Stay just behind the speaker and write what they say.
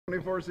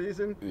24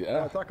 season.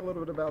 Yeah. Talk a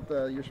little bit about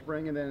your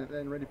spring and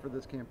then ready for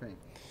this campaign.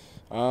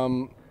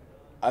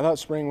 I thought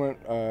spring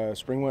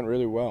went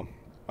really well.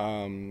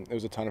 It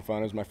was a ton of fun.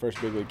 It was my first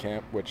big league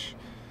camp, which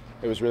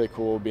it was really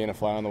cool being a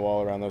fly on the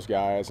wall around those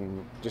guys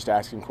and just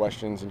asking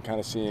questions and kind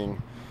of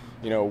seeing,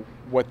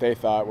 what they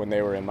thought when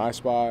they were in my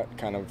spot,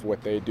 kind of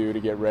what they do to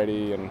get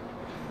ready, and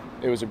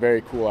it was a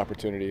very cool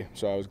opportunity.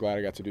 So I was glad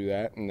I got to do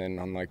that. And then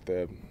on like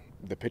the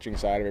pitching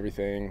side of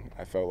everything,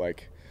 I felt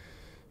like,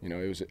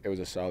 it was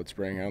a solid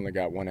spring. I only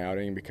got one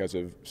outing because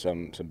of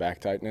some back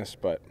tightness,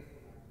 but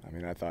I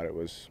mean, I thought it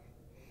was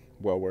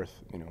well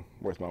worth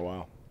my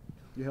while.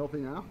 You healthy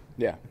now?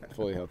 Yeah,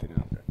 fully healthy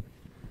now.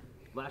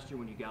 Last year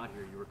when you got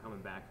here, you were coming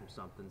back from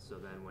something, so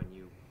then when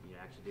you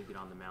actually did get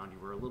on the mound, you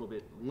were a little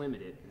bit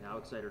limited. How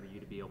excited are you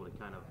to be able to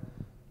kind of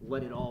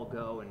let it all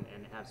go and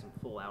have some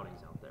full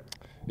outings out there?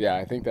 Yeah,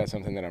 I think that's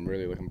something that I'm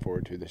really looking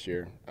forward to this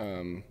year.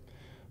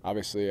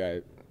 Obviously,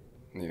 as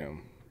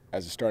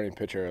a starting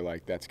pitcher,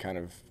 like that's kind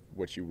of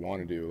what you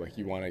want to do. Like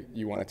you want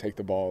to take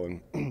the ball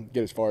and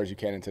get as far as you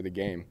can into the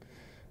game.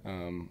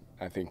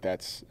 I think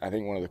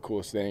one of the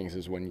coolest things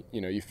is when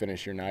you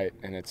finish your night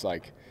and it's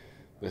like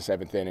the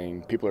 7th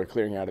inning, people are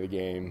clearing out of the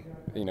game.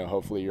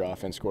 Hopefully your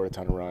offense scored a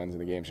ton of runs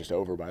and the game's just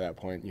over by that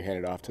point. You hand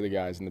it off to the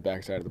guys in the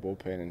backside of the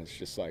bullpen, and it's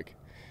just like,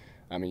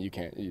 I mean, you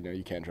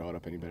can't draw it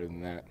up any better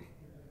than that.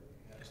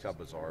 Just how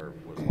bizarre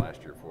was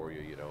last year for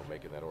you,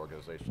 making that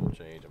organizational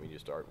change? I mean, you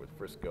start with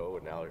Frisco,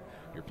 and now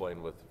you're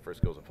playing with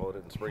Frisco's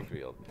opponent in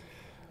Springfield.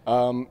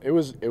 It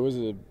was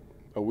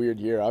a weird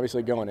year.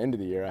 Obviously, going into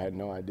the year, I had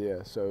no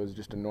idea. So it was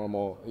just a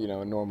normal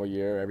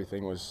year.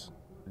 Everything was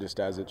just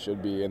as it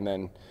should be. And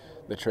then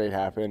the trade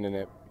happened, and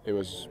it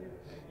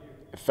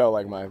felt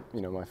like my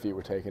feet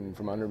were taken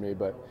from under me.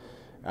 But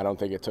I don't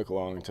think it took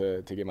long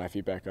to get my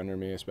feet back under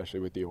me, especially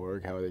with the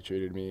org, how they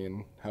treated me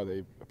and how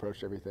they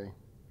approached everything.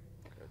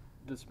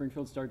 Does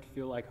Springfield start to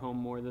feel like home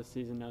more this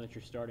season now that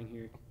you're starting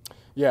here?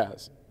 Yeah,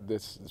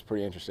 this is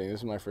pretty interesting.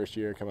 This is my first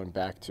year coming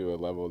back to a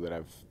level that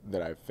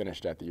I've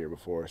finished at the year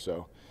before.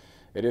 So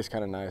it is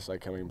kind of nice,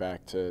 like coming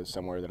back to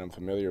somewhere that I'm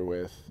familiar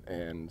with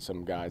and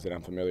some guys that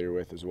I'm familiar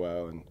with as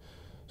well. And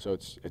so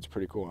it's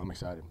pretty cool. I'm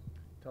excited.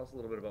 Tell us a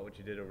little bit about what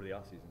you did over the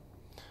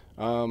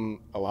offseason.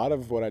 A lot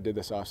of what I did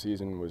this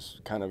offseason was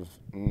kind of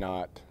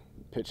not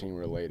pitching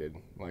related.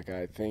 Like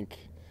I think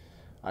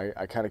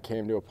I kind of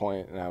came to a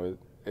point, and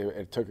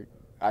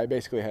I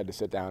basically had to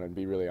sit down and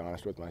be really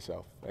honest with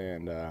myself.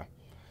 And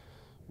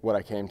what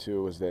I came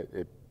to was that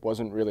it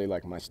wasn't really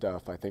like my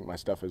stuff. I think my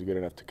stuff is good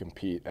enough to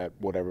compete at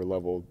whatever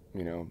level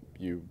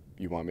you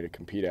want me to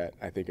compete at.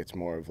 I think it's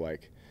more of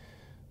like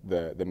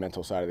the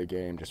mental side of the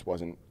game just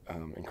wasn't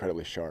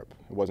incredibly sharp.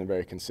 It wasn't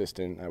very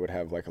consistent. I would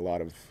have like a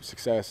lot of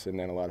success and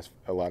then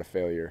a lot of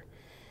failure.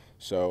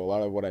 So a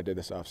lot of what I did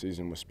this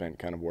offseason was spent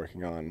kind of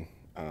working on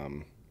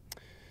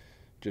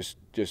just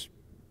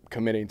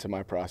committing to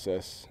my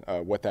process,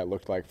 what that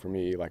looked like for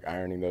me, like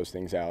ironing those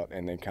things out,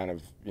 and then kind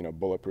of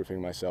bulletproofing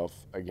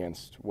myself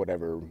against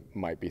whatever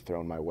might be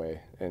thrown my way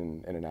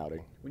in an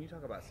outing. When you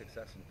talk about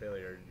success and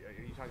failure,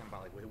 are you talking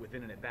about like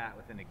within an at-bat,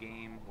 within a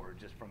game, or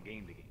just from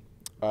game to game?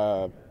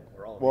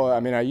 Well, I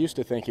mean, I used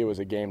to think it was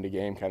a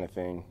game-to-game kind of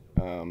thing.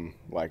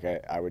 Like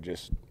I would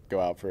just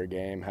go out for a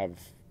game, have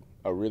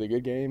a really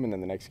good game, and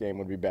then the next game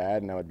would be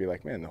bad, and I would be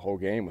like, man, the whole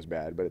game was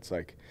bad. But it's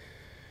like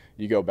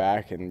you go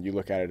back and you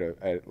look at it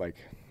at like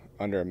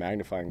under a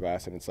magnifying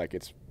glass, and it's like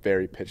it's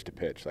very pitch to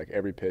pitch. Like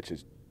every pitch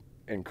is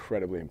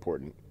incredibly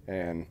important.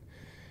 And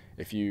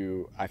I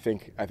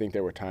think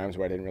there were times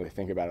where I didn't really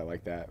think about it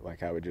like that.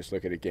 Like I would just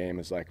look at a game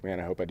as like,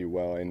 man, I hope I do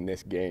well in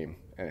this game.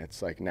 And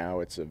it's like now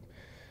it's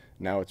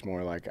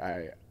more like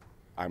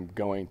I'm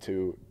going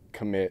to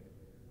commit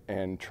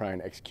and try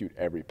and execute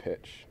every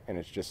pitch. And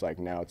it's just like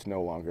now it's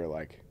no longer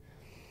like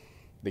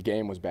the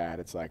game was bad.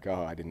 It's like,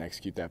 oh, I didn't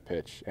execute that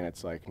pitch. And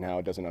it's like now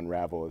it doesn't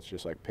unravel. It's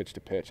just like pitch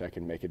to pitch. I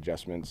can make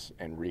adjustments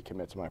and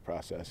recommit to my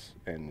process.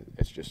 And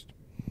it's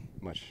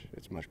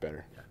much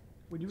better.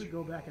 When you would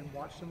go back and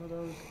watch some of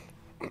those,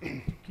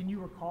 can you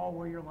recall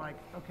where you're like,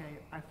 okay,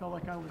 I felt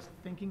like I was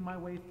thinking my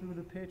way through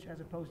the pitch as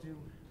opposed to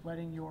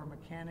letting your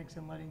mechanics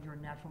and letting your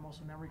natural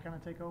muscle memory kind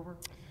of take over?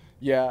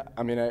 Yeah,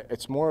 I mean,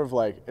 it's more of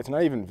like, it's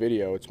not even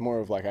video. It's more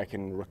of like I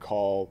can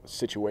recall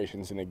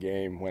situations in a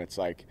game when it's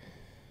like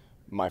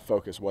my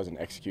focus wasn't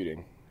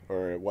executing,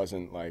 or it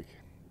wasn't like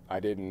I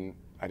didn't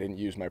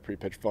use my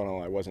pre-pitch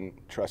funnel. I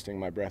wasn't trusting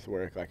my breath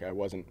work. Like I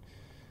wasn't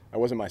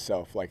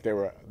myself. Like there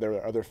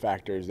were other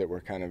factors that were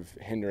kind of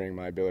hindering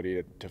my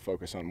ability to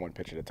focus on one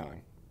pitch at a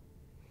time.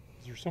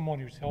 Is there someone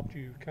who's helped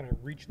you kind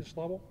of reach this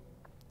level?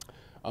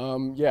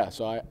 Yeah,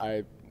 so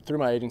I through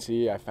my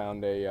agency I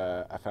found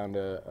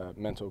a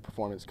mental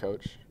performance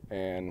coach,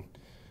 and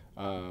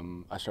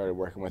I started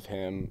working with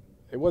him.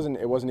 It wasn't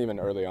even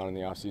early on in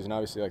the off season.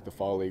 Obviously, like the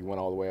fall league went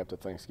all the way up to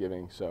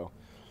Thanksgiving, so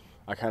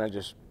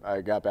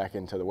I got back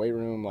into the weight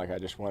room. Like I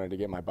just wanted to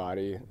get my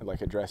body,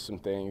 like address some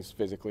things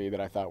physically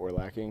that I thought were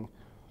lacking.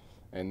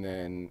 And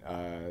then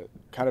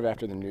kind of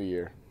after the new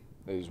year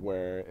is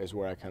where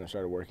I kind of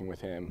started working with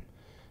him.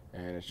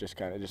 and it's just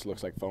it just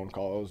looks like phone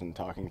calls and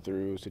talking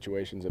through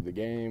situations of the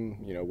game,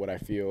 you know, what I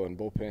feel in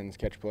bullpens,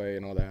 catch play,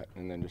 and all that,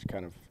 and then just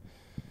kind of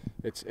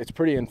it's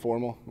pretty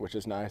informal, which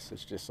is nice.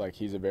 It's just like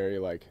he's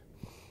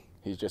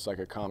just like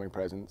a calming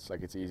presence.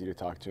 Like, it's easy to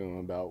talk to him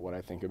about what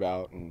I think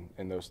about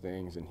and those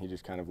things, and he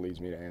just kind of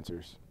leads me to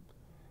answers.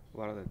 A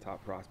lot of the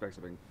top prospects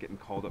have been getting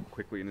called up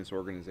quickly in this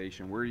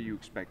organization. Where do you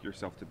expect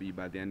yourself to be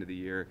by the end of the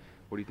year?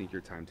 What do you think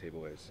your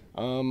timetable is?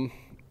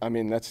 I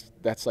mean,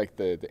 that's like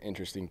the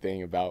interesting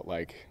thing about,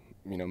 like,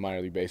 you know,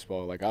 minor league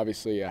baseball. Like,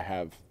 obviously I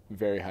have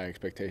very high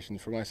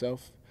expectations for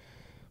myself,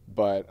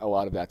 but a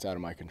lot of that's out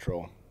of my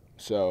control.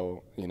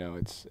 So, you know,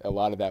 a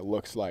lot of that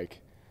looks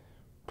like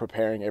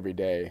preparing every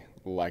day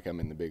like I'm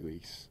in the big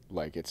leagues.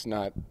 Like, it's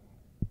not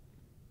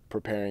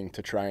preparing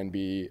to try and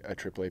be a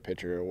AAA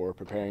pitcher or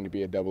preparing to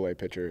be a AA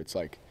pitcher. It's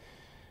like,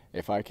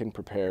 if I can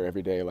prepare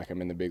every day like I'm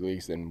in the big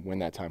leagues, then when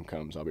that time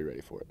comes, I'll be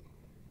ready for it.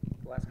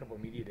 The last couple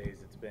of media days,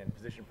 it's been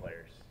position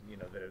players, you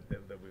know,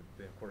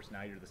 of course,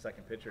 now you're the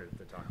second pitcher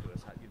to talk to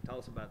us. You tell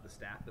us about the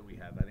staff that we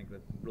have. I think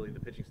that really the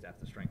pitching staff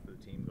is the strength of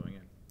the team going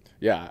in.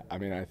 Yeah, I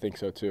mean, I think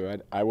so too.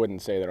 I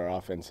wouldn't say that our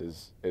offense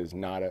is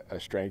not a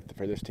strength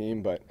for this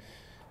team, but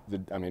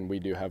I mean, we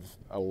do have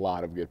a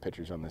lot of good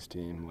pitchers on this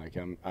team. Like,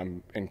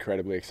 I'm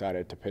incredibly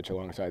excited to pitch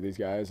alongside these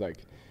guys. Like,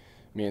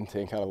 me and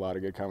Tink had a lot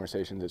of good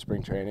conversations at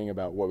spring training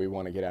about what we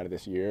want to get out of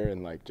this year,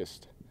 and like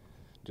just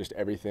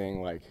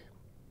everything, like,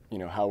 you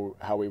know,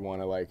 how we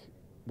want to, like,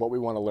 what we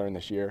want to learn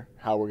this year,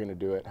 how we're going to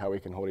do it, how we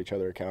can hold each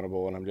other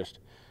accountable, and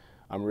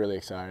I'm really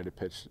excited to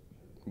pitch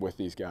with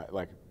these guys.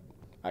 Like,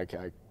 I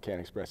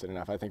can't express it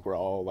enough. I think we're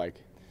all,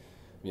 like,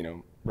 you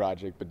know,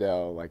 Roderick,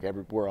 Bedell, like,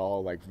 we're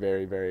all, like,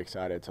 very, very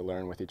excited to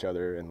learn with each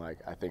other, and, like,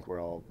 I think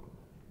we're all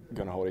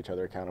going to hold each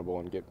other accountable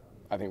and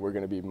I think we're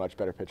going to be much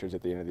better pitchers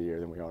at the end of the year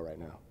than we are right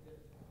now.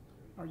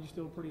 Are you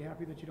still pretty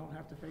happy that you don't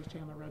have to face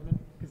Chandler Redmond,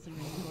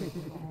 considering he's like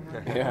the home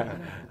run?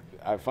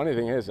 Yeah. Funny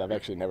thing is, I've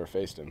actually never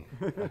faced him.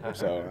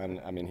 So, and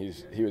I mean,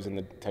 he was in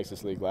the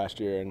Texas League last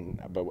year,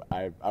 but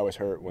I was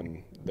hurt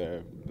when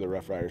the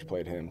Rough Riders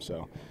played him.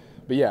 So,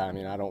 but yeah, I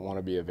mean, I don't want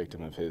to be a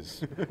victim of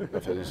his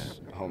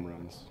home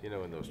runs. You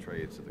know, in those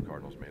trades that the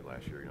Cardinals made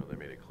last year, you know, they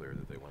made it clear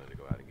that they wanted to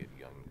go out and get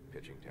young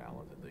pitching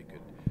talent that they could,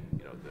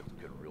 you know, that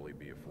could really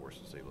be a force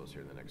to St. Louis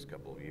here in the next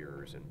couple of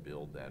years and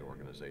build that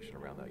organization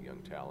around that young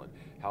talent.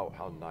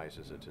 How nice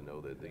is it to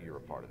know that you're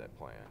a part of that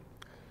plan?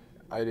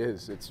 It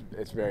is.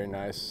 It's very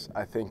nice.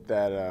 I think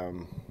that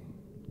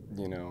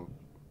you know,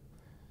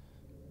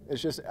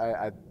 it's just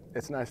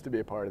it's nice to be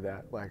a part of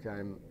that. Like,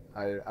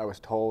 I was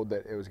told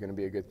that it was going to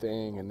be a good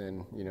thing, and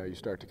then, you know, you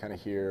start to kind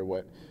of hear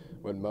what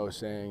Mo's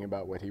saying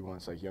about what he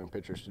wants, like, young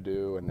pitchers to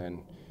do, and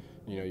then,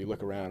 you know, you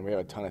look around, we have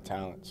a ton of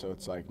talent, so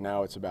it's like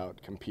now it's about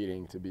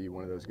competing to be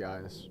one of those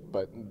guys.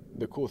 But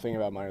the cool thing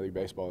about minor league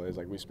baseball is,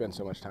 like, we spend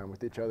so much time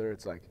with each other,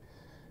 it's like,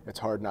 it's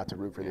hard not to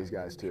root for these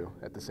guys too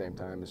at the same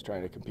time as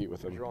trying to compete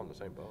with them. You're all in the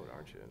same boat,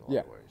 aren't you, in a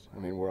lot of ways? I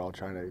mean, we're all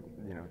trying to,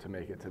 you know, to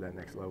make it to that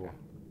next level.